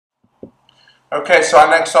Okay, so our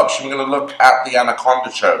next option, we're going to look at the Anaconda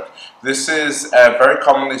Choke. This is very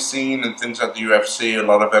commonly seen in things like the UFC, a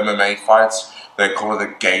lot of MMA fights. They call it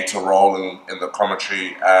a Gator roll in the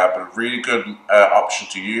commentary, but a really good option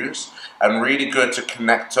to use and really good to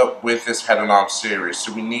connect up with this head and arm series.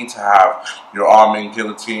 So we need to have your arm in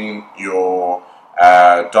guillotine, your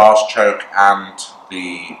Darce choke and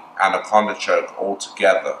the Anaconda Choke all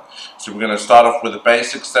together. So we're going to start off with a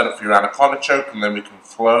basic setup for your Anaconda Choke, and then we can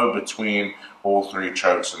flow between all three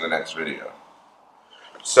chokes in the next video.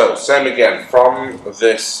 So same again, from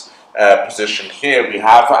this position here we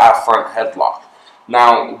have our front headlock.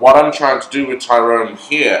 Now what I'm trying to do with Tyrone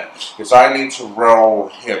here is I need to roll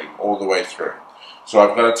him all the way through. So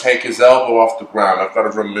I've got to take his elbow off the ground, I've got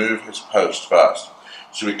to remove his post first.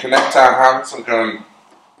 So we connect our hands, I'm going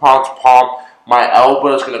palm to palm. My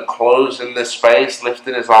elbow is going to close in this space,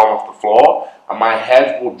 lifting his arm off the floor, and my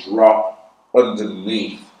head will drop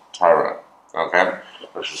underneath Tyrone. Okay,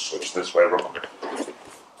 let's just switch this way real quick.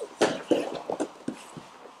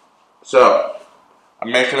 So,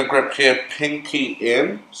 I'm making a grip here, pinky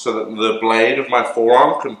in, so that the blade of my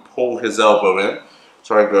forearm can pull his elbow in.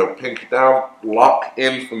 So I go pinky down, lock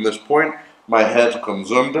in from this point, my head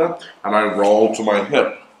comes under, and I roll to my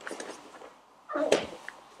hip.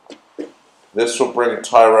 This will bring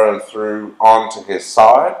Tyrone through onto his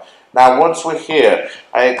side. Now once we're here,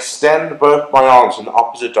 I extend both my arms in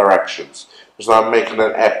opposite directions. So I'm making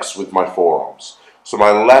an X with my forearms. So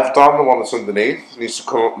my left arm, the one that's underneath, needs to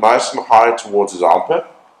come up nice and high towards his armpit.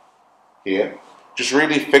 Here. Just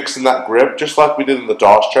really fixing that grip, just like we did in the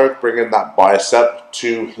Darce choke, bringing that bicep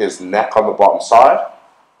to his neck on the bottom side.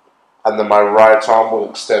 And then my right arm will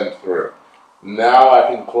extend through. Now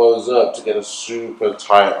I can close up to get a super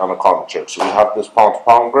tight Anaconda Choke. So we have this palm to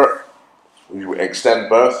palm grip. We extend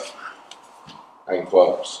both and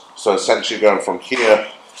close. So essentially going from here,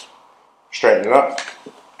 straightening up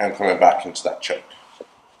and coming back into that choke.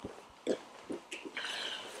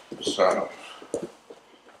 So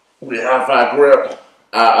we have our grip,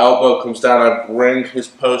 our elbow comes down, I bring his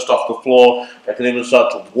post off the floor. I can even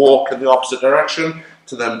start to walk in the opposite direction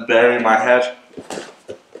to then bury my head,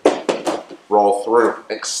 roll through,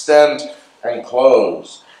 extend and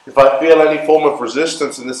close. If I feel any form of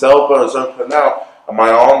resistance and this elbow is open out and my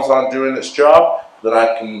arms aren't doing its job, then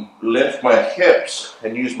I can lift my hips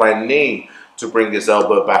and use my knee to bring his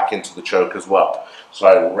elbow back into the choke as well. So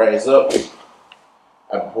I raise up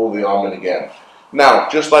and pull the arm in again. Now,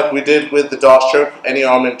 just like we did with the Darce choke, any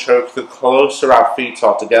arm in choke, the closer our feet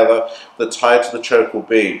are together, the tighter the choke will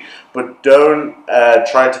be. But don't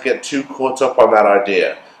try to get too caught up on that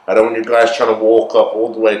idea. I don't want you guys trying to walk up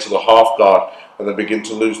all the way to the half guard and then begin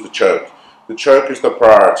to lose the choke. The choke is the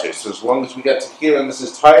priority. So as long as we get to here and this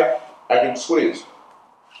is tight, I can squeeze.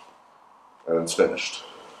 And it's finished.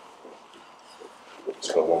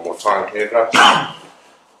 Let's go one more time here, guys.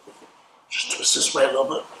 Just twist this way a little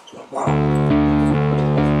bit. Come on.